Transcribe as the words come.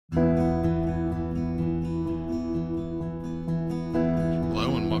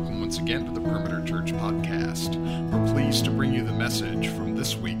once again to the Perimeter Church podcast. We're pleased to bring you the message from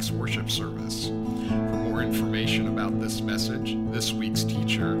this week's worship service. For more information about this message, this week's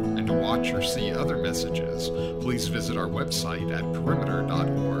teacher, and to watch or see other messages, please visit our website at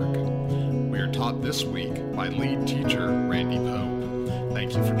perimeter.org. We are taught this week by lead teacher Randy Pope.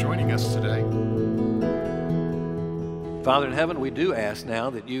 Thank you for joining us today. Father in heaven, we do ask now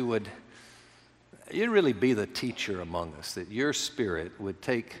that you'd really be the teacher among us, that your Spirit would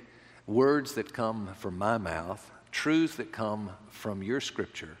take words that come from my mouth, truths that come from your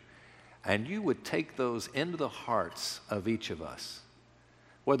Scripture, and you would take those into the hearts of each of us.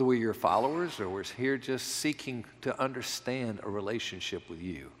 Whether we're your followers or we're here just seeking to understand a relationship with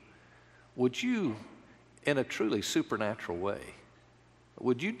you, would you, in a truly supernatural way,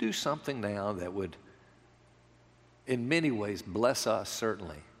 would you do something now that would, in many ways, bless us,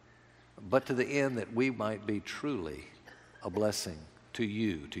 certainly, but to the end that we might be truly a blessing to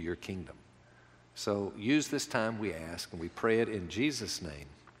you, to your kingdom. So use this time, we ask, and we pray it in Jesus' name.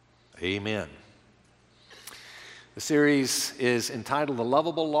 Amen. The series is entitled The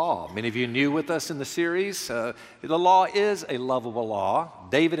Lovable Law. Many of you new with us in the series. The law is a lovable law.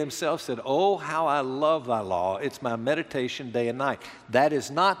 David himself said, "Oh, how I love thy law. It's my meditation day and night." That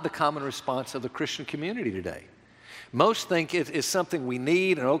is not the common response of the Christian community today. Most think it is something we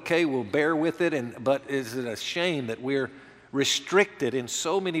need, and okay, we'll bear with it, but is it a shame that we're restricted in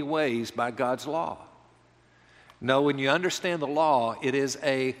so many ways by God's law? No, when you understand the law, it is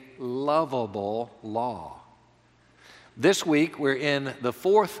a lovable law. This week, we're in the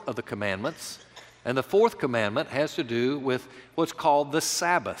fourth of the commandments, and the fourth commandment has to do with what's called the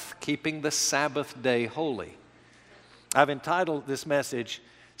Sabbath, keeping the Sabbath day holy. I've entitled this message,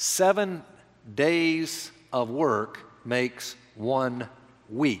 7 Days of Work Makes 1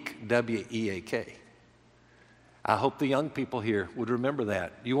 Week, W-E-A-K. I hope the young people here would remember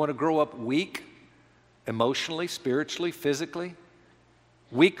that. You want to grow up weak, emotionally, spiritually, physically?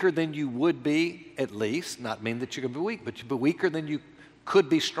 Weaker than you would be, at least. Not mean that you're going to be weak, but you'll be weaker than you could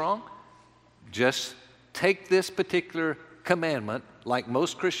be strong. Just take this particular commandment, like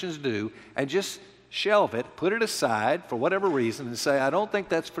most Christians do, and just shelve it, put it aside for whatever reason, and say, I don't think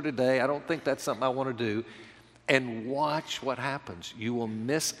that's for today. I don't think that's something I want to do. And watch what happens. You will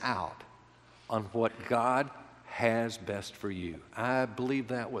miss out on what God has best for you. I believe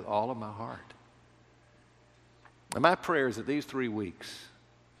that with all of my heart. And my prayer is that these 3 weeks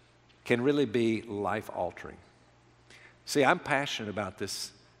can really be life-altering. See, I'm passionate about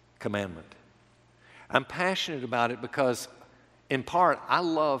this commandment. I'm passionate about it because, in part, I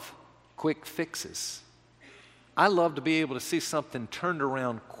love quick fixes. I love to be able to see something turned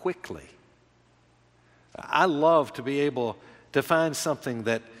around quickly. I love to be able to find something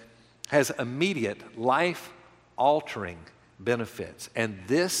that has immediate, life-altering benefits. And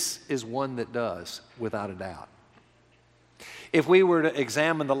this is one that does, without a doubt. If we were to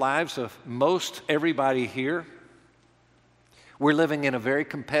examine the lives of most everybody here, we're living in a very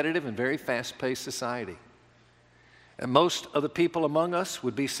competitive and very fast-paced society. And most of the people among us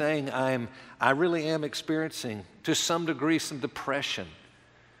would be saying, I really am experiencing, to some degree, some depression.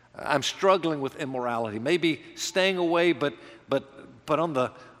 I'm struggling with immorality, maybe staying away, but on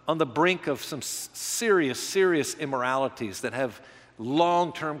the brink of some serious immoralities that have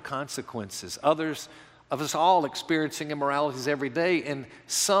long-term consequences. Others of us all experiencing immoralities every day, and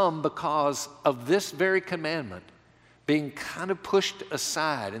some because of this very commandment being kind of pushed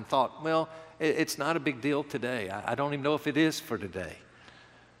aside and thought, well, it's not a big deal today. I don't even know if it is for today.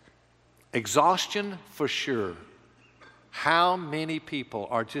 Exhaustion for sure. How many people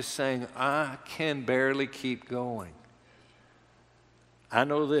are just saying, I can barely keep going? I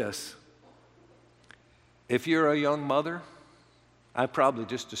know this. If you're a young mother, I probably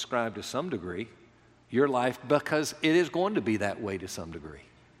just described to some degree your life, because it is going to be that way to some degree.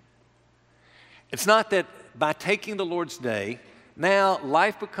 It's not that by taking the Lord's day, now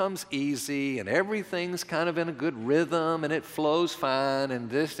life becomes easy and everything's kind of in a good rhythm and it flows fine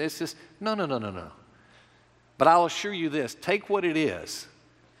and it's just, no. But I'll assure you this, take what it is,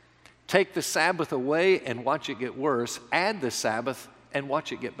 take the Sabbath away and watch it get worse, add the Sabbath and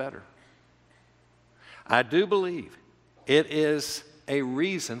watch it get better. I do believe it is a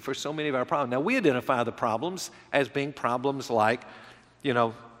reason for so many of our problems. Now, we identify the problems as being problems like,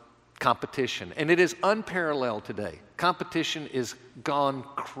 competition. And it is unparalleled today. Competition is gone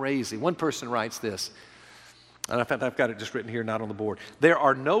crazy. One person writes this, and in fact, I've got it just written here, not on the board. There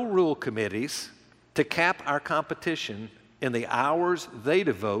are no rule committees to cap our competition in the hours they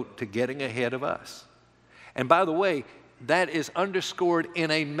devote to getting ahead of us. And by the way, that is underscored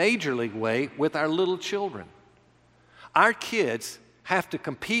in a major league way with our little children. Our kids have to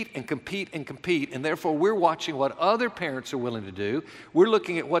compete and compete and compete, and therefore we're watching what other parents are willing to do. We're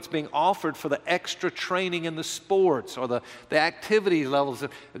looking at what's being offered for the extra training in the sports or the activity levels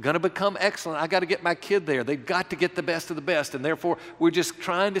that are going to become excellent. I got to get my kid there. They've got to get the best of the best, and therefore we're just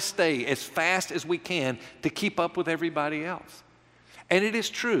trying to stay as fast as we can to keep up with everybody else. And it is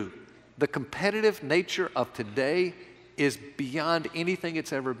true, the competitive nature of today is beyond anything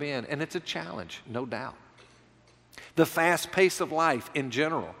it's ever been, and it's a challenge, no doubt. The fast pace of life in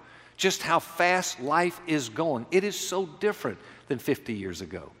general, just how fast life is going, it is so different than 50 years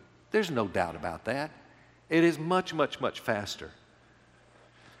ago. There's no doubt about that. It is much, much, much faster.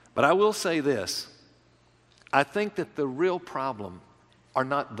 But I will say this, I think that the real problem are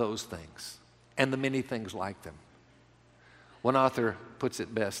not those things and the many things like them. One author puts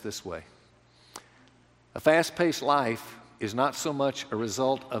it best this way: a fast-paced life is not so much a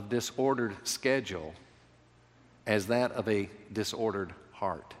result of disordered schedule as that of a disordered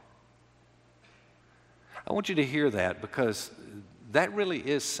heart. I want you to hear that, because that really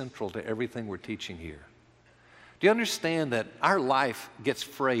is central to everything we're teaching here. Do you understand that our life gets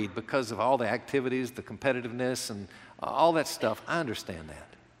frayed because of all the activities, the competitiveness, and all that stuff? I understand that.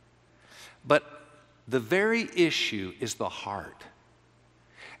 But the very issue is the heart.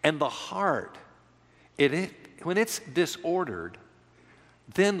 And the heart, when it's disordered,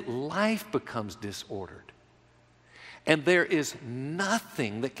 then life becomes disordered. And there is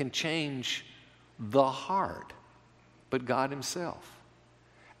nothing that can change the heart but God Himself.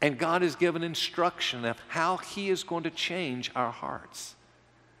 And God has given instruction of how He is going to change our hearts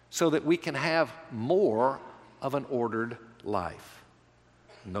so that we can have more of an ordered life.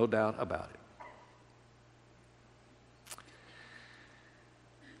 No doubt about it.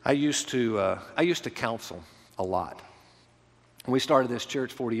 I used to counsel a lot. When we started this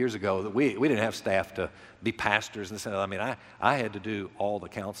church 40 years ago, we didn't have staff to be pastors and this and that. I mean, I had to do all the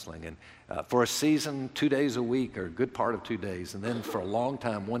counseling. And for a season, 2 days a week, or a good part of 2 days. And then for a long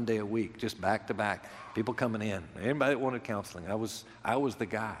time, 1 day a week, just back to back, people coming in. Anybody that wanted counseling, I was the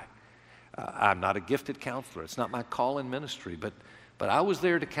guy. I'm not a gifted counselor. It's not my call in ministry. But I was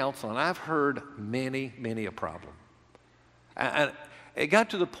there to counsel, and I've heard many, many a problem. And it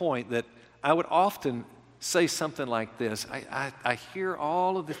got to the point that I would often say something like this: I hear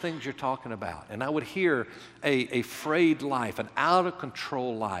all of the things you're talking about, and I would hear a frayed life, an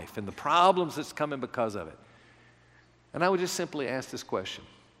out-of-control life, and the problems that's coming because of it. And I would just simply ask this question: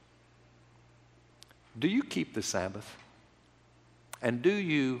 do you keep the Sabbath? And do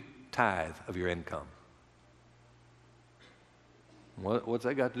you tithe of your income? What's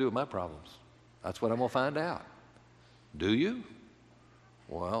that got to do with my problems? That's what I'm going to find out. Do you?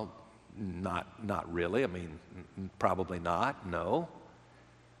 Well, not really. I mean, probably not, no.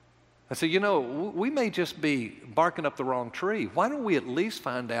 I said, we may just be barking up the wrong tree. Why don't we at least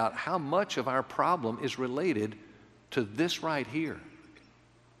find out how much of our problem is related to this right here?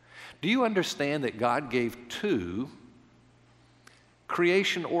 Do you understand that God gave 2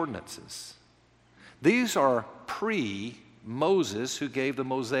 creation ordinances? These are pre-Moses, who gave the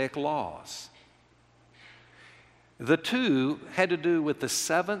Mosaic laws. The 2 had to do with the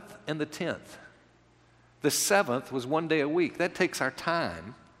 7th and the 10th. The 7th was 1 day a week. That takes our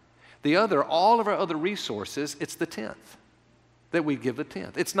time. The other, all of our other resources, it's the 10th that we give the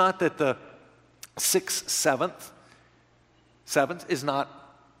 10th. It's not that the 6th, 7th is not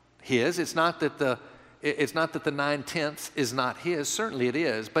His. It's not that the 9/10 is not His. Certainly it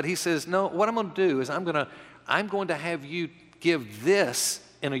is. But He says, no, what I'm going to do is I'm going to have you give this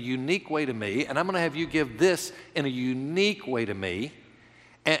in a unique way to me, and I'm going to have you give this in a unique way to me.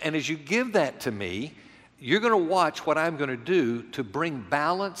 And as you give that to me, you're going to watch what I'm going to do to bring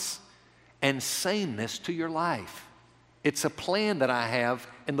balance and saneness to your life. It's a plan that I have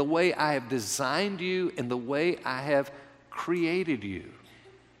in the way I have designed you, in the way I have created you.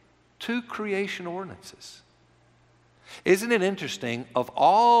 2 creation ordinances. Isn't it interesting, of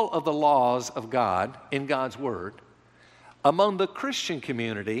all of the laws of God in God's Word, among the Christian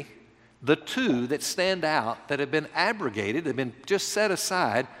community, the 2 that stand out, that have been abrogated, that have been just set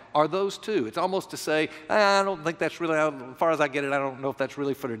aside, are those 2. It's almost to say, I don't think that's really, as far as I get it, I don't know if that's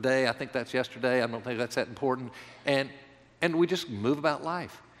really for today. I think that's yesterday. I don't think that's that important. And we just move about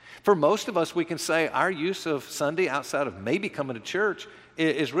life. For most of us, we can say our use of Sunday outside of maybe coming to church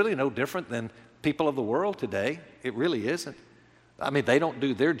is really no different than people of the world today. It really isn't. I mean, they don't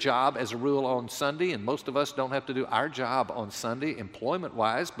do their job as a rule on Sunday, and most of us don't have to do our job on Sunday,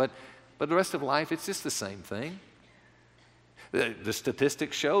 employment-wise, but the rest of life, it's just the same thing. The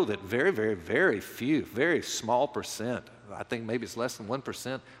statistics show that very, very, very few, very small percent, I think maybe it's less than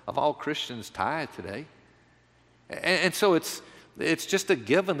 1% of all Christians tithe today. And so it's it's just a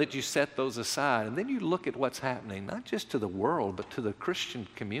given that you set those aside. And then you look at what's happening, not just to the world, but to the Christian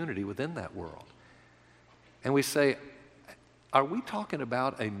community within that world. And we say, are we talking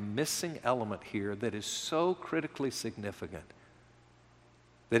about a missing element here that is so critically significant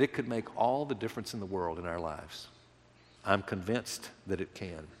that it could make all the difference in the world in our lives? I'm convinced that it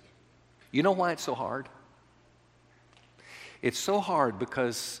can. You know why it's so hard? It's so hard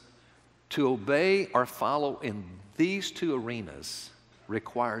because to obey or follow in these two arenas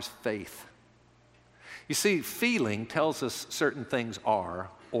requires faith. You see, feeling tells us certain things are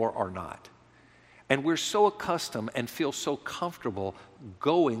or are not. And we're so accustomed and feel so comfortable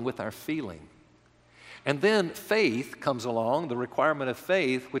going with our feeling. And then faith comes along, the requirement of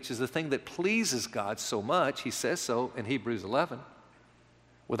faith, which is the thing that pleases God so much. He says so in Hebrews 11.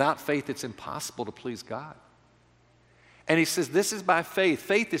 Without faith, it's impossible to please God. And he says, this is by faith.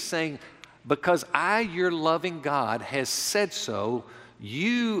 Faith is saying, because your loving God, has said so,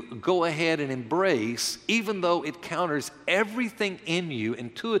 you go ahead and embrace, even though it counters everything in you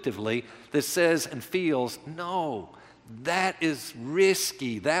intuitively that says and feels, no, that is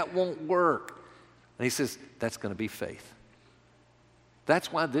risky, that won't work. And he says, that's going to be faith.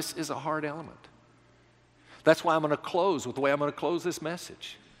 That's why this is a hard element. That's why I'm going to close with the way I'm going to close this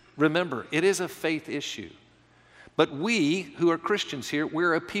message. Remember, it is a faith issue. But we who are Christians here,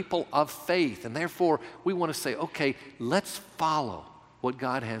 we're a people of faith. And therefore, we want to say, okay, let's follow what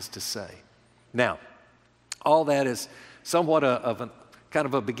God has to say. Now, all that is somewhat kind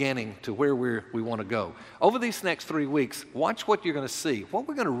of a beginning to where we want to go. Over these next 3 weeks, watch what you're going to see. What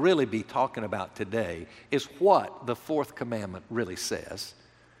we're going to really be talking about today is what the fourth commandment really says.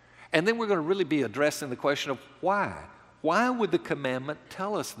 And then we're going to really be addressing the question of why. Why would the commandment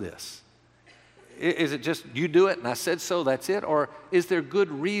tell us this? Is it just you do it and I said so, that's it? Or is there good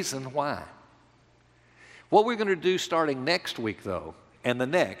reason why? What we're going to do starting next week, though, and the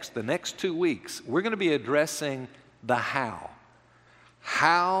next 2 weeks, we're going to be addressing the how.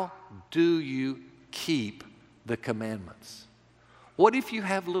 How do you keep the commandments? What if you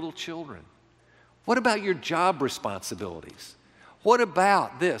have little children? What about your job responsibilities? What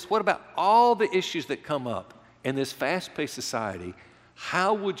about this? What about all the issues that come up in this fast-paced society?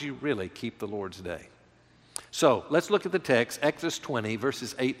 How would you really keep the Lord's day? So let's look at the text, Exodus 20,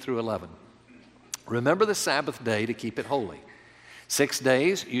 verses 8 through 11. Remember the Sabbath day to keep it holy. 6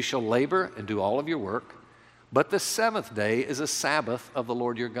 days you shall labor and do all of your work, but the seventh day is a Sabbath of the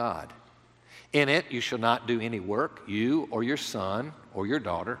Lord your God. In it you shall not do any work, you or your son or your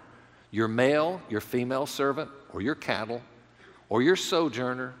daughter, your male, your female servant, or your cattle, or your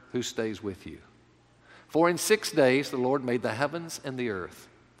sojourner who stays with you. For in 6 days the Lord made the heavens and the earth,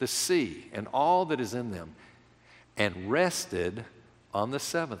 the sea, and all that is in them, and rested on the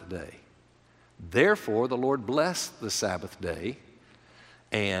seventh day. Therefore the Lord blessed the Sabbath day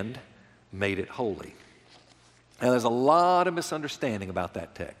and made it holy. Now there's a lot of misunderstanding about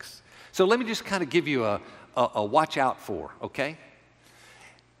that text. So let me just kind of give you a watch out for, okay?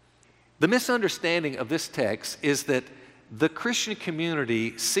 The misunderstanding of this text is that the Christian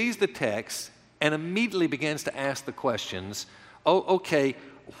community sees the text and immediately begins to ask the questions, oh, okay,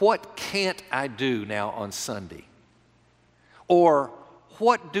 what can't I do now on Sunday? Or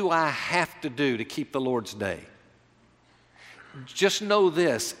what do I have to do to keep the Lord's day? Just know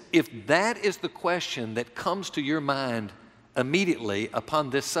this, if that is the question that comes to your mind immediately upon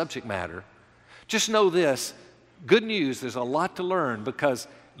this subject matter, just know this, good news, there's a lot to learn because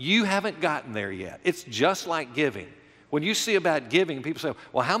you haven't gotten there yet. It's just like giving. When you see about giving, people say,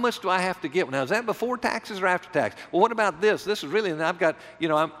 well, how much do I have to give? Now, is that before taxes or after tax? Well, what about this? This is really, and I've got,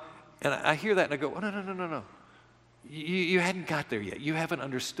 and I hear that and I go, oh, no. You hadn't got there yet. You haven't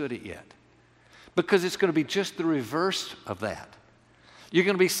understood it yet. Because it's going to be just the reverse of that. You're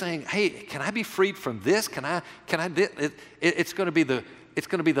going to be saying, hey, can I be freed from this? It's going to be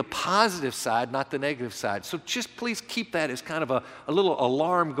the positive side, not the negative side. So just please keep that as kind of a little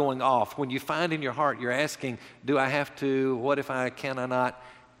alarm going off. When you find in your heart, you're asking, do I have to? What if I can or not?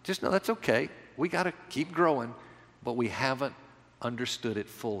 Just know that's okay. We got to keep growing, but we haven't understood it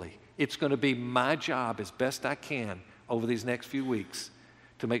fully. It's going to be my job as best I can over these next few weeks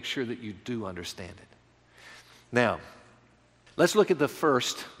to make sure that you do understand it. Now, let's look at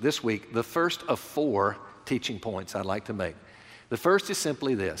this week, the first of 4 teaching points I'd like to make. The first is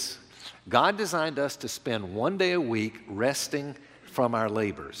simply this. God designed us to spend 1 day a week resting from our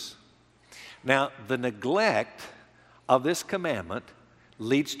labors. Now, the neglect of this commandment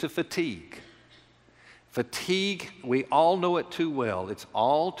leads to fatigue. Fatigue, we all know it too well. It's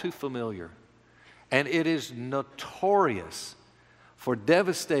all too familiar. And it is notorious for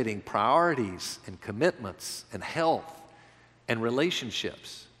devastating priorities and commitments and health and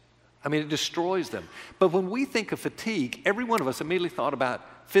relationships. I mean, it destroys them. But when we think of fatigue, every one of us immediately thought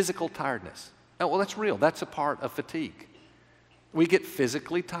about physical tiredness. Oh, well, that's real. That's a part of fatigue. We get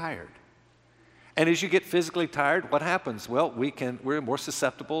physically tired. And as you get physically tired, what happens? Well, we're more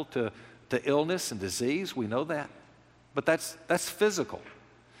susceptible to illness and disease. We know that. But that's physical.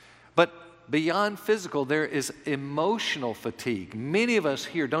 But beyond physical, there is emotional fatigue. Many of us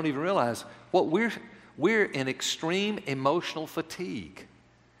here don't even realize what we're in extreme emotional fatigue.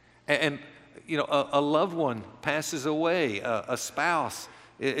 And you know, a loved one passes away, a spouse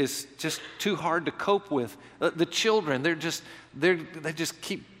is just too hard to cope with. The children, they just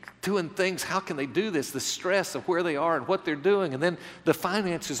keep doing things. How can they do this? The stress of where they are and what they're doing, and then the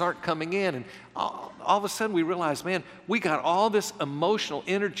finances aren't coming in, and all of a sudden we realize, man, we got all this emotional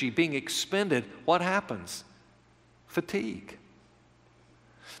energy being expended. What happens? Fatigue.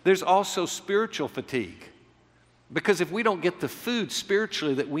 There's also spiritual fatigue. Because if we don't get the food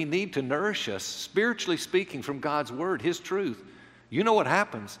spiritually that we need to nourish us, spiritually speaking, from God's Word, His truth, you know what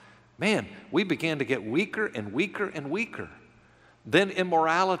happens? Man, we begin to get weaker and weaker and weaker. Then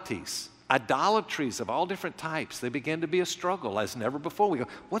immoralities, idolatries of all different types, they begin to be a struggle as never before. We go,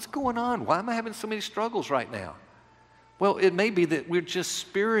 what's going on? Why am I having so many struggles right now? Well, it may be that we're just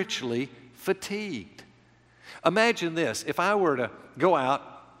spiritually fatigued. Imagine this. If I were to go out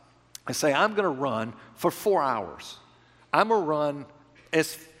and say, I'm going to run for 4 hours. I'm going to run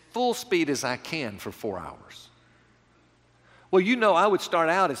as full speed as I can for 4 hours. Well, you know, I would start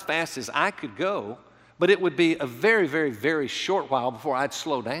out as fast as I could go, but it would be a very, very, very short while before I'd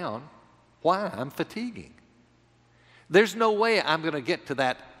slow down. Why? I'm fatiguing. There's no way I'm going to get to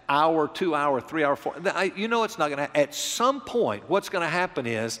that hour, 2 hour, 3 hour, 4. You know it's not going to. At some point, what's going to happen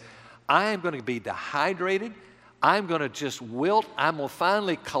is I am going to be dehydrated. I'm going to just wilt. I'm going to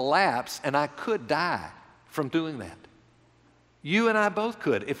finally collapse, and I could die from doing that. You and I both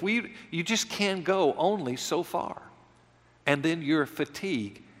could. You just can't go only so far. And then your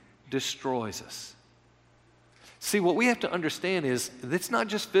fatigue destroys us. See, what we have to understand is it's not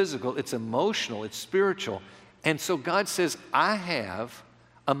just physical, it's emotional, it's spiritual. And so God says, I have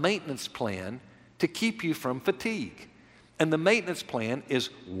a maintenance plan to keep you from fatigue. And the maintenance plan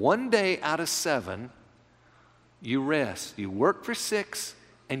is 1 day out of 7, you rest. You work for 6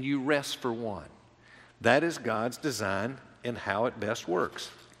 and you rest for 1. That is God's design and how it best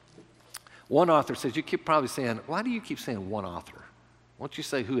works. One author says, you keep probably saying, why do you keep saying one author? Why don't you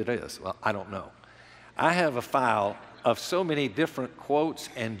say who it is? Well, I don't know. I have a file of so many different quotes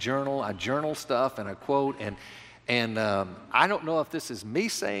and I journal stuff and I quote, and I don't know if this is me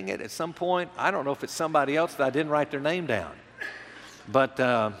saying it at some point. I don't know if it's somebody else that I didn't write their name down.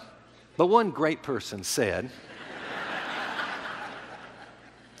 But one great person said,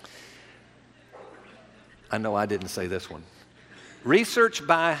 I know I didn't say this one. Research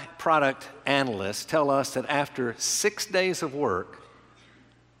by product analysts tell us that after 6 days of work,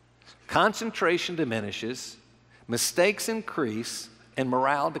 concentration diminishes, mistakes increase, and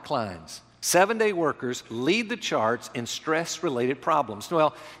morale declines. 7-day workers lead the charts in stress-related problems.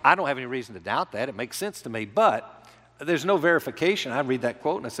 Well, I don't have any reason to doubt that. It makes sense to me, but there's no verification. I read that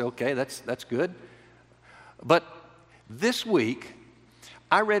quote and I say, okay, that's good. But this week,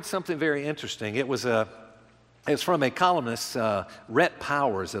 I read something very interesting. It's from a columnist, Rhett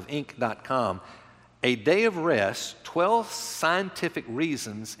Powers of Inc.com. A day of rest, 12 scientific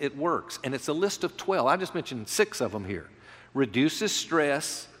reasons it works. And it's a list of 12. I just mentioned 6 of them here. Reduces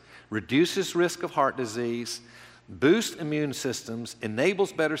stress, reduces risk of heart disease, boosts immune systems,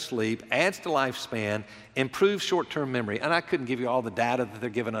 enables better sleep, adds to lifespan, improves short-term memory. And I couldn't give you all the data that they're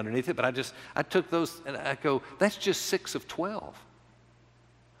given underneath it, but I took those and I go, that's just 6 of 12.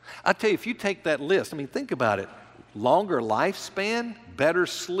 I tell you, if you take that list, I mean, think about it. Longer lifespan, better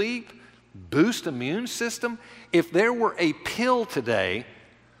sleep, boost immune system. If there were a pill today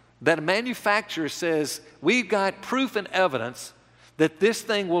that a manufacturer says, we've got proof and evidence that this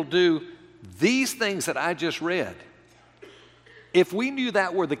thing will do these things that I just read, if we knew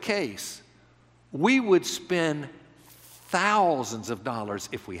that were the case, we would spend thousands of dollars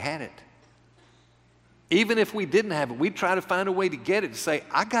if we had it. Even if we didn't have it, we'd try to find a way to get it, to say,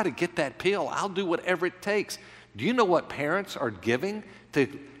 I got to get that pill. I'll do whatever it takes. Do you know what parents are giving to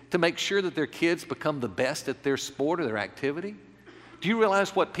make sure that their kids become the best at their sport or their activity? Do you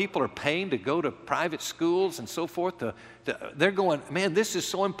realize what people are paying to go to private schools and so forth? They're going, man, this is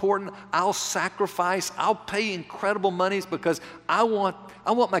so important. I'll sacrifice. I'll pay incredible monies because I want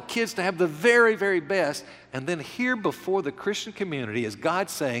my kids to have the very, very best. And then here before the Christian community is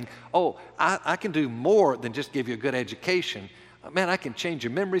God saying, oh, I can do more than just give you a good education. Man, I can change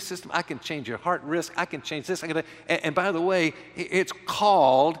your memory system. I can change your heart risk. I can change this. And by the way, it's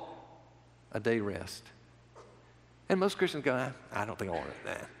called a day rest. And most Christians go, I don't think I want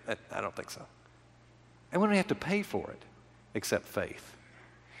it. I don't think so. And we don't have to pay for it except faith.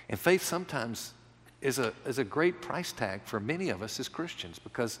 And faith sometimes is a great price tag for many of us as Christians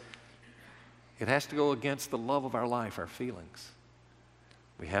because it has to go against the love of our life, our feelings.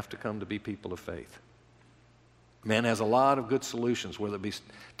 We have to come to be people of faith. Man has a lot of good solutions, whether it be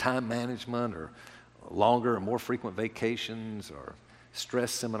time management or longer or more frequent vacations or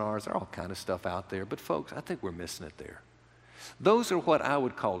stress seminars. There are all kind of stuff out there. But folks, I think we're missing it there. Those are what I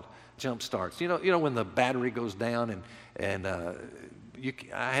would call jump starts. You know when the battery goes down and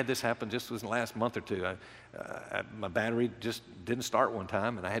I had this happen just within the last month or two. My battery just didn't start one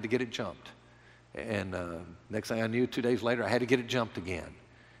time, and I had to get it jumped. And next thing I knew, 2 days later, I had to get it jumped again.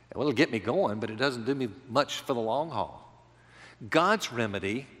 Well, it'll get me going, but it doesn't do me much for the long haul. God's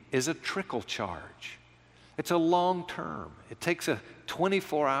remedy is a trickle charge. It's a long term. It takes a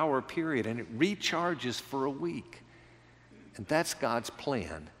 24-hour period, and it recharges for a week. And that's God's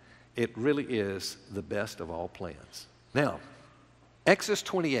plan. It really is the best of all plans. Now, Exodus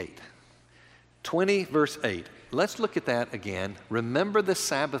 28, 20 verse 8. Let's look at that again. Remember the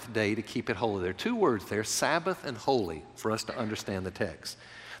Sabbath day to keep it holy. There are two words there, Sabbath and holy, for us to understand the text.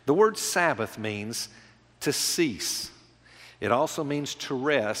 The word Sabbath means to cease. It also means to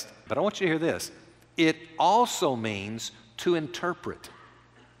rest. But I want you to hear this. It also means to interpret.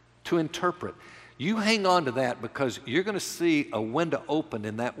 To interpret. You hang on to that because you're going to see a window open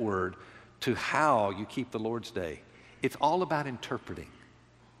in that word to how you keep the Lord's day. It's all about interpreting.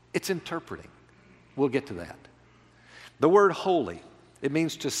 It's interpreting. We'll get to that. The word holy, it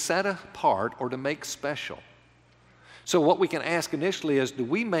means to set apart or to make special. So what we can ask initially is, do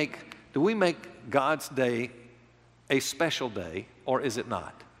we make God's day a special day, or is it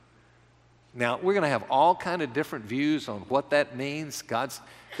not? Now, we're going to have all kind of different views on what that means. God's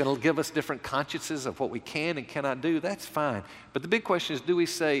going to give us different consciences of what we can and cannot do. That's fine. But the big question is, do we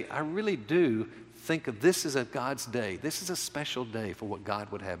say, I really do think of this as a God's day. This is a special day for what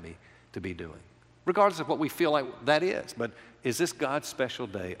God would have me to be doing, regardless of what we feel like that is. But is this God's special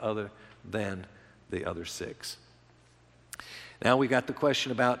day other than the other 6? Now we got the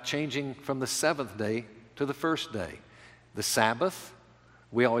question about changing from the 7th day to the first day. The Sabbath,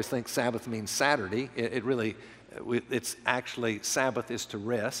 we always think Sabbath means Saturday. It's actually Sabbath is to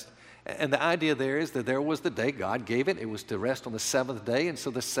rest. And the idea there is that there was the day God gave it. It was to rest on the 7th day, and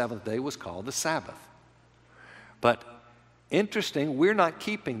so the 7th day was called the Sabbath. But interesting, we're not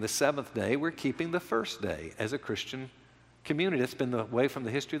keeping the 7th day. We're keeping the first day as a Christian community. That's been the way from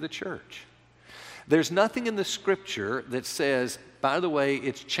the history of the church. There's nothing in the Scripture that says, by the way,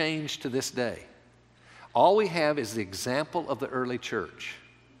 it's changed to this day. All we have is the example of the early church.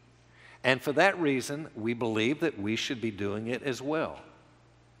 And for that reason, we believe that we should be doing it as well.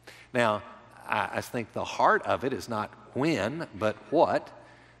 Now, I think the heart of it is not when, but what.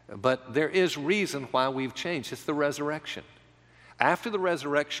 But there is reason why we've changed. It's the resurrection. After the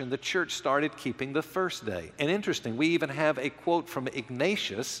resurrection, the church started keeping the first day. And interesting, we even have a quote from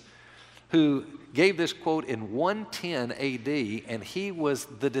Ignatius, who gave this quote in 110 AD, and he was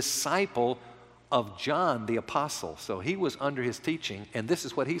the disciple of John the Apostle. So he was under his teaching, and this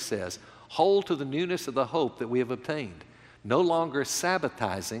is what he says: hold to the newness of the hope that we have obtained. No longer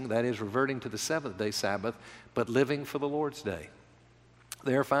Sabbathizing, that is, reverting to the 7th day Sabbath, but living for the Lord's day.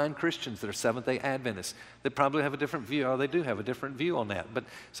 There are fine Christians that are Seventh-day Adventists that probably have a different view, or they do have a different view on that. But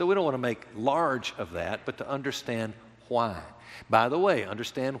so we don't want to make large of that, but to understand why. By the way,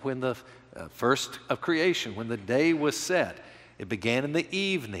 understand when the first of creation, when the day was set, it began in the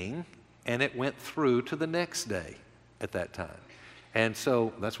evening, and it went through to the next day at that time. And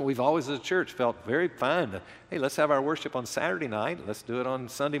so that's what we've always as a church felt very fine. Hey, let's have our worship on Saturday night. Let's do it on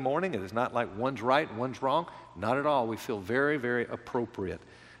Sunday morning. It is not like one's right and one's wrong. Not at all. We feel very, very appropriate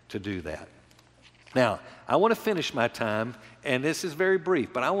to do that. Now, I want to finish my time, and this is very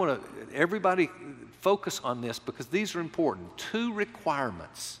brief, but I want to, everybody focus on this because these are important. 2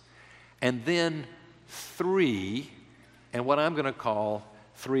 requirements, and then 3, and what I'm going to call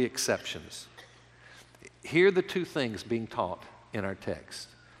 3 exceptions. Here are the 2 things being taught in our text.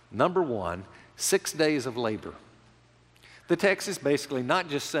 Number 1, 6 days of labor. The text is basically not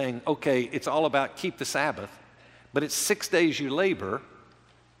just saying, okay, it's all about keep the Sabbath, but it's 6 days you labor,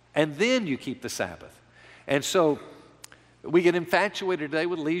 and then you keep the Sabbath. And so we get infatuated today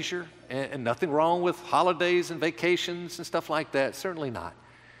with leisure, and nothing wrong with holidays and vacations and stuff like that, certainly not.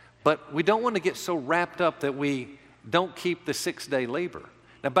 But we don't want to get so wrapped up that we don't keep the 6-day labor.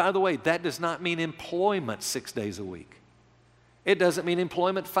 Now, by the way, that does not mean employment 6 days a week. It doesn't mean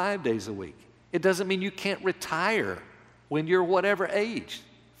employment 5 days a week. It doesn't mean you can't retire when you're whatever age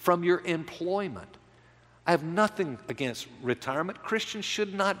from your employment. I have nothing against retirement. Christians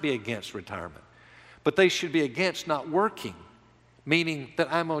should not be against retirement, but they should be against not working, meaning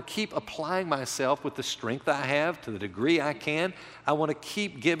that I'm going to keep applying myself with the strength I have to the degree I can. I want to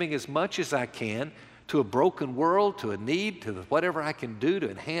keep giving as much as I can to a broken world, to a need, to whatever I can do to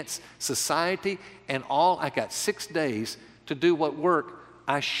enhance society, and all. I got 6 days to do what work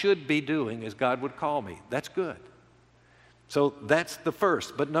I should be doing as God would call me. That's good. So that's the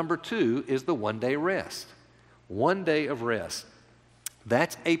first. But number 2 is the 1 day rest. 1 day of rest.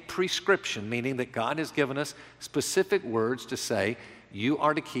 That's a prescription, meaning that God has given us specific words to say, you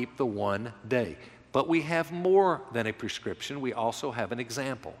are to keep the 1 day. But we have more than a prescription. We also have an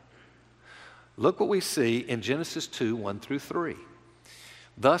example. Look what we see in Genesis 2, 1 through 3.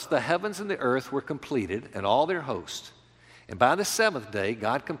 Thus the heavens and the earth were completed, and all their host. And by the 7th day,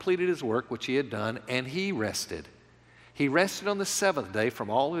 God completed his work which he had done, and he rested. He rested on the 7th day from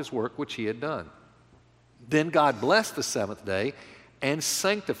all his work which he had done. Then God blessed the 7th day and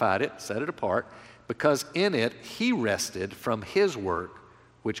sanctified it, set it apart, because in it he rested from his work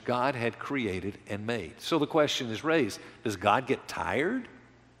which God had created and made. So the question is raised, does God get tired?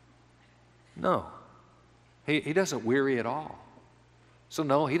 No. He doesn't weary at all. So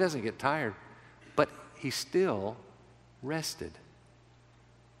no, he doesn't get tired, but he still rested.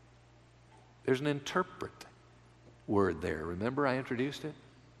 There's an interpret word there. Remember I introduced it?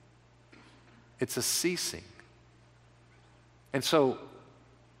 It's a ceasing. And so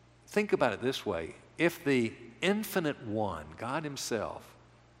think about it this way. If the infinite one, God himself,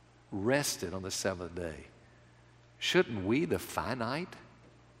 rested on the 7th day, shouldn't we, the finite,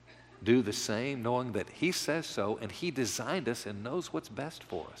 do the same, knowing that he says so and he designed us and knows what's best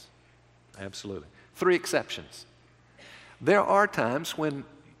for us? Absolutely. 3 exceptions. There are times when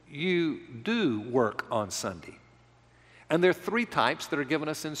you do work on Sunday. And there are 3 types that are given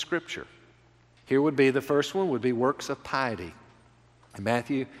us in Scripture. Here would be, the first one would be works of piety. In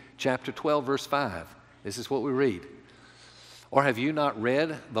Matthew chapter 12, verse 5, this is what we read. Or have you not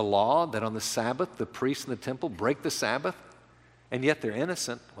read the law that on the Sabbath the priests in the temple break the Sabbath? And yet they're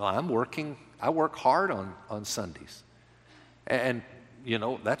innocent. Well, I work hard on Sundays. And, you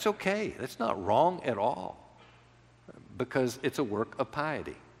know, that's okay. That's not wrong at all because it's a work of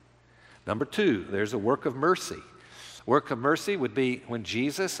piety. Number 2, there's a work of mercy. Work of mercy would be when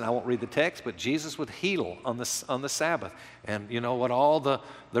Jesus, and I won't read the text, but Jesus would heal on the Sabbath. And you know what, all the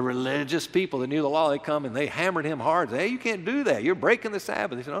religious people that knew the law, they come and they hammered him hard. Hey, you can't do that. You're breaking the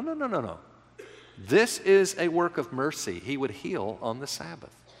Sabbath. He said, no. This is a work of mercy. He would heal on the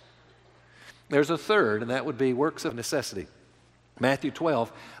Sabbath. There's a third, and that would be works of necessity. Matthew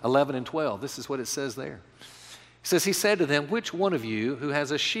 12, 11 and 12. This is what it says there. It says, he said to them, which one of you who has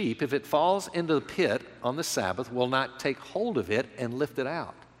a sheep, if it falls into the pit on the Sabbath, will not take hold of it and lift it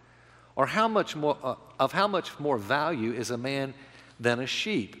out? Or how much more value is a man than a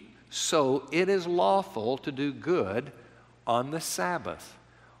sheep? So it is lawful to do good on the Sabbath.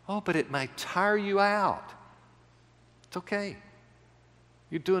 Oh, but it might tire you out. It's okay.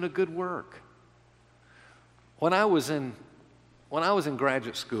 You're doing a good work. When I was in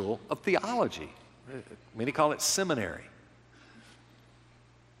graduate school of theology, many call it seminary,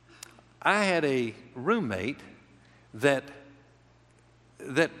 I had a roommate that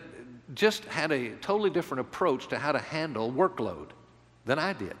just had a totally different approach to how to handle workload than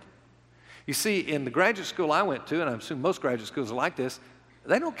I did. You see, in the graduate school I went to, and I assume most graduate schools are like this,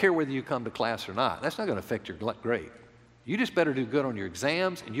 they don't care whether you come to class or not. That's not going to affect your grade. You just better do good on your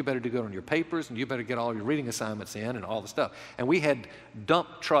exams, and you better do good on your papers, and you better get all your reading assignments in and all the stuff. And we had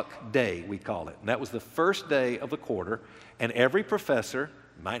dump truck day, we call it. And that was the first day of the quarter, and every professor,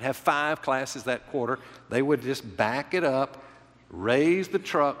 might have 5 classes that quarter, they would just back it up, raise the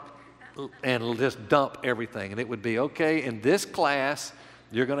truck, and just dump everything. And it would be, okay, in this class,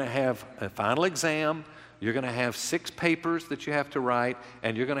 you're going to have a final exam, you're going to have 6 papers that you have to write,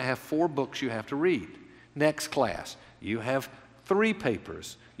 and you're going to have 4 books you have to read. Next class, you have 3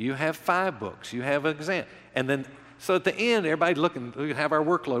 papers, you have 5 books, you have an exam. And then, so at the end, everybody looking, we have our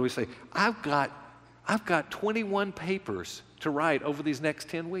workload, we say, I've got 21 papers to write over these next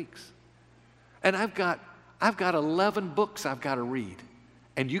 10 weeks. And I've got 11 books I've got to read.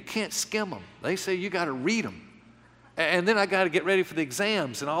 And you can't skim them. They say you got to read them. And then I got to get ready for the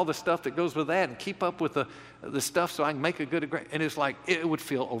exams and all the stuff that goes with that and keep up with the stuff so I can make a good grade. And it's like, it would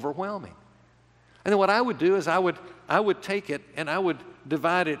feel overwhelming. And then what I would do is I would take it and I would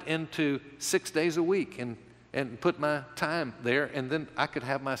divide it into 6 days a week and put my time there, and then I could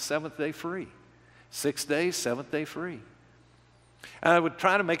have my 7th day free. 6 days, 7th day free. And I would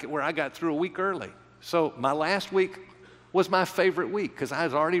try to make it where I got through a week early. So my last week was my favorite week because I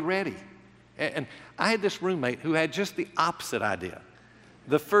was already ready. And I had this roommate who had just the opposite idea.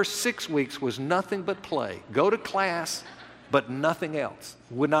 The first 6 weeks was nothing but play. Go to class, but nothing else.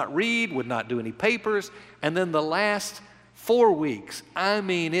 Would not read, would not do any papers. And then the last 4 weeks, I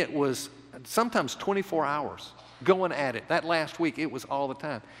mean, it was sometimes 24 hours going at it. That last week, it was all the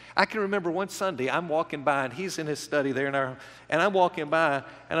time. I can remember one Sunday, I'm walking by, and he's in his study there, and I'm walking by,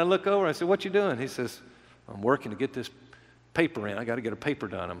 and I look over, and I said, "What you doing?" He says, "I'm working to get this paper in. I got to get a paper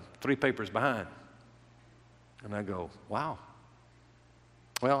done. I'm 3 papers behind." And I go, "Wow.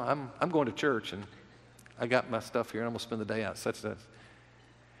 Well, I'm going to church, and I got my stuff here, and I'm going to spend the day out, such and such."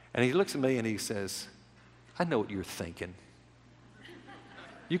 And he looks at me, and he says, "I know what you're thinking.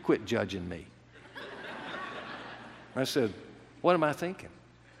 You quit judging me." I said, "What am I thinking?"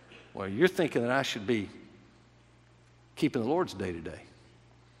 "Well, you're thinking that I should be keeping the Lord's day to day."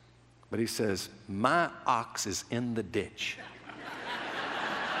 But he says, "My ox is in the ditch."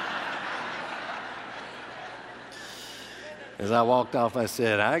 As I walked off, I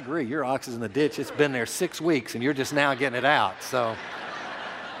said, "I agree, your ox is in the ditch. It's been there 6 weeks, and you're just now getting it out." So,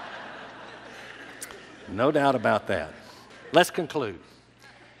 no doubt about that. Let's conclude.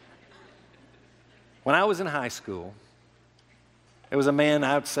 When I was in high school, there was a man,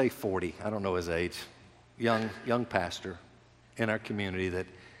 I would say 40, I don't know his age, young pastor in our community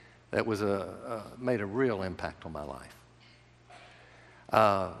that was made a real impact on my life.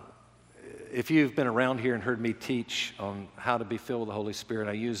 If you've been around here and heard me teach on how to be filled with the Holy Spirit,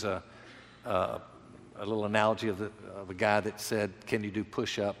 I use a little analogy of a guy that said, "Can you do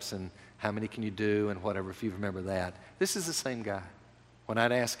push-ups, and how many can you do," and whatever, if you remember that. This is the same guy. When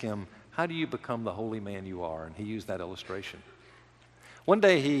I'd ask him, "How do you become the holy man you are?" and he used that illustration. One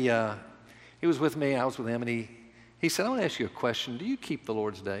day he was with me, I was with him, and he said, "I want to ask you a question. Do you keep the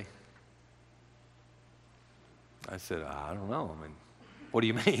Lord's day?" I said, "I don't know. I mean, what do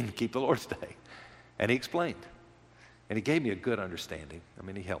you mean, keep the Lord's day?" And he explained. And he gave me a good understanding. I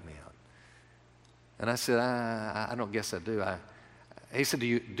mean, he helped me out. And I said, I don't guess I do. He said,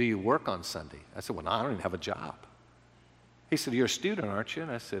 do you work on Sunday? I said, "Well, no, I don't even have a job." He said, "You're a student, aren't you?"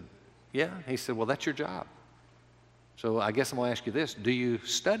 And I said, "Yeah." He said, "Well, that's your job. So I guess I'm going to ask you this. Do you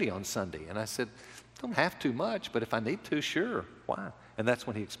study on Sunday?" And I said, "Don't have to much, but if I need to, sure. Why?" And that's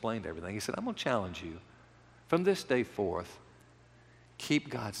when he explained everything. He said, "I'm going to challenge you. From this day forth, keep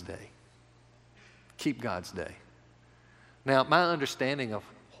God's day. Keep God's day." Now, my understanding of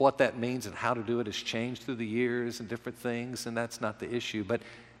what that means and how to do it has changed through the years and different things, and that's not the issue. But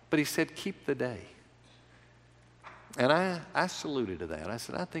he said, keep the day. And I saluted to that. I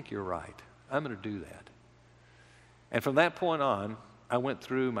said, "I think you're right. I'm going to do that." And from that point on, I went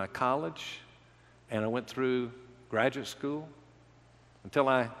through my college, and I went through graduate school, until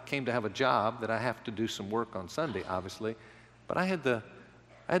I came to have a job that I have to do some work on Sunday, obviously. But I had the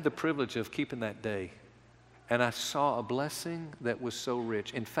privilege of keeping that day. And I saw a blessing that was so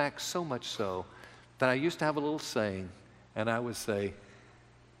rich. In fact, so much so that I used to have a little saying, and I would say,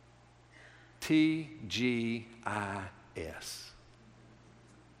 TGIS.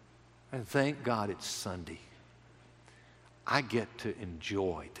 And thank God it's Sunday. I get to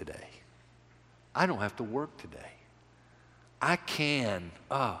enjoy today. I don't have to work today. I can.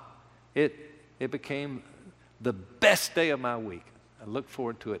 It became the best day of my week. I look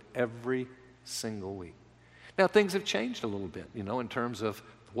forward to it every single week. Now, things have changed a little bit, in terms of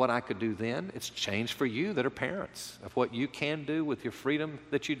what I could do then. It's changed for you that are parents, of what you can do with your freedom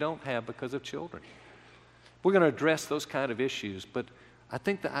that you don't have because of children. We're going to address those kind of issues, but I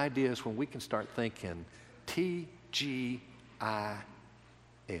think the idea is when we can start thinking TGIS.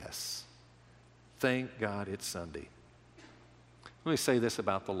 Thank God it's Sunday. Let me say this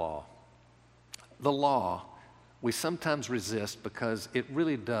about the law. The law, we sometimes resist because it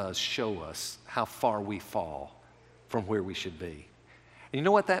really does show us how far we fall from where we should be. And you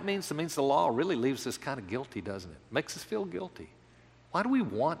know what that means? It means the law really leaves us kind of guilty, doesn't it? Makes us feel guilty. Why do we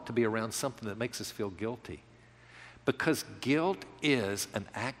want to be around something that makes us feel guilty? Because guilt is an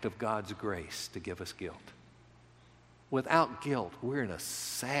act of God's grace to give us guilt. Without guilt, we're in a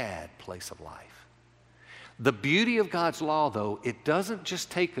sad place of life. The beauty of God's law, though, it doesn't just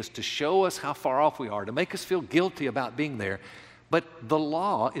take us to show us how far off we are, to make us feel guilty about being there, but the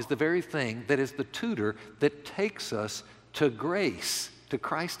law is the very thing that is the tutor that takes us to grace, to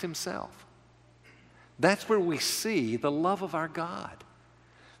Christ Himself. That's where we see the love of our God.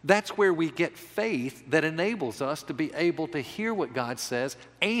 That's where we get faith that enables us to be able to hear what God says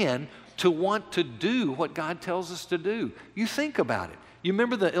and to want to do what God tells us to do. You think about it. You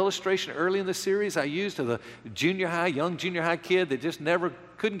remember the illustration early in the series I used of the young junior high kid that just never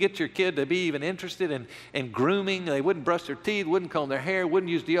couldn't get your kid to be even interested in grooming. They wouldn't brush their teeth, wouldn't comb their hair,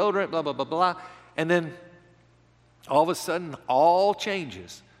 wouldn't use deodorant, blah, blah, blah, blah. And then all of a sudden, all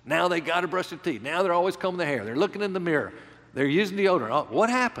changes. Now they got to brush their teeth. Now they're always combing their hair. They're looking in the mirror. They're using deodorant. Oh, what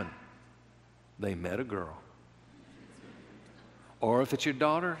happened? They met a girl. Or if it's your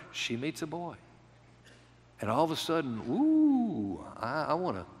daughter, she meets a boy. And all of a sudden, ooh, I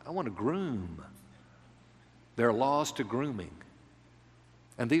want to groom. There are laws to grooming.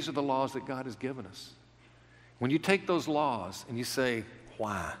 And these are the laws that God has given us. When you take those laws and you say,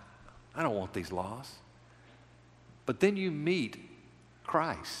 why? I don't want these laws. But then you meet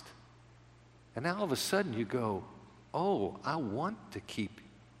Christ. And now all of a sudden you go, oh, I want to keep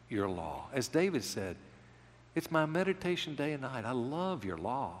your law. As David said, it's my meditation day and night. I love your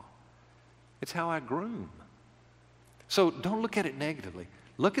law. It's how I groom. So don't look at it negatively.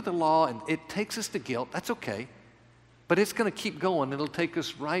 Look at the law, and it takes us to guilt. That's okay. But it's going to keep going. It'll take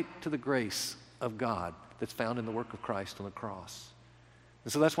us right to the grace of God that's found in the work of Christ on the cross.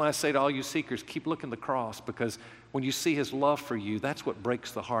 And so that's why I say to all you seekers, keep looking at the cross, because when you see his love for you, that's what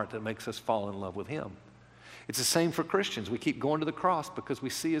breaks the heart that makes us fall in love with him. It's the same for Christians. We keep going to the cross because we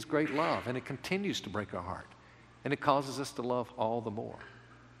see his great love, and it continues to break our heart, and it causes us to love all the more.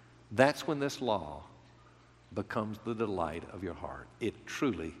 That's when this law becomes the delight of your heart. It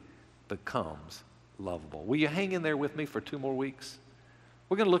truly becomes lovable. Will you hang in there with me for 2 more weeks?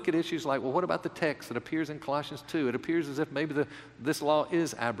 We're going to look at issues like, well, what about the text that appears in Colossians 2? It appears as if maybe this law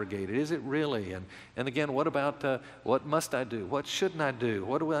is abrogated. Is it really? And again, what about what must I do? What shouldn't I do?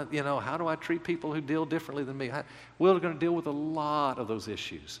 What do I, how do I treat people who deal differently than me? We're going to deal with a lot of those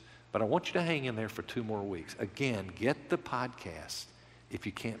issues. But I want you to hang in there for 2 more weeks. Again, get the podcast if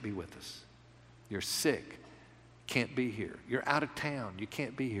you can't be with us. You're sick, can't be here. You're out of town, you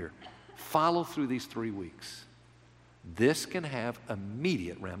can't be here. Follow through these 3 weeks. This can have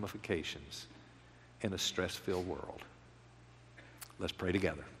immediate ramifications in a stress-filled world. Let's pray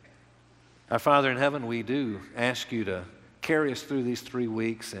together. Our Father in heaven, we do ask you to carry us through these 3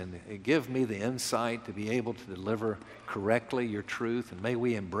 weeks and give me the insight to be able to deliver correctly your truth, and may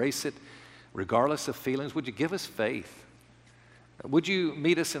we embrace it regardless of feelings. Would you give us faith? Would you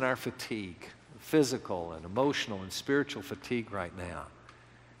meet us in our fatigue, physical and emotional and spiritual fatigue right now?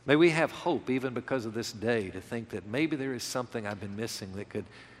 May we have hope even because of this day to think that maybe there is something I've been missing that could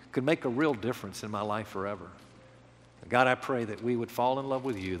make a real difference in my life forever. God, I pray that we would fall in love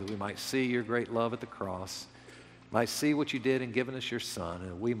with you, that we might see your great love at the cross, might see what you did in giving us your Son,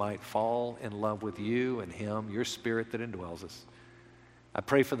 and we might fall in love with you and him, your Spirit that indwells us. I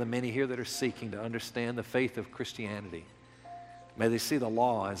pray for the many here that are seeking to understand the faith of Christianity. May they see the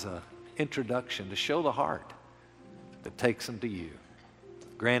law as an introduction to show the heart that takes them to you.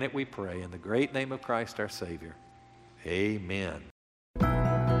 Grant it, we pray, in the great name of Christ our Savior. Amen.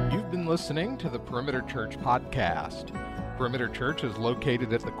 You've been listening to the Perimeter Church podcast. Perimeter Church is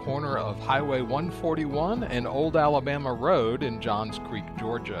located at the corner of Highway 141 and Old Alabama Road in Johns Creek,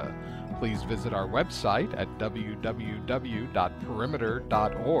 Georgia. Please visit our website at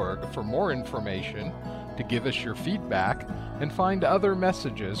www.perimeter.org for more information, to give us your feedback, and find other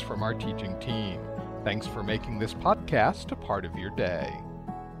messages from our teaching team. Thanks for making this podcast a part of your day.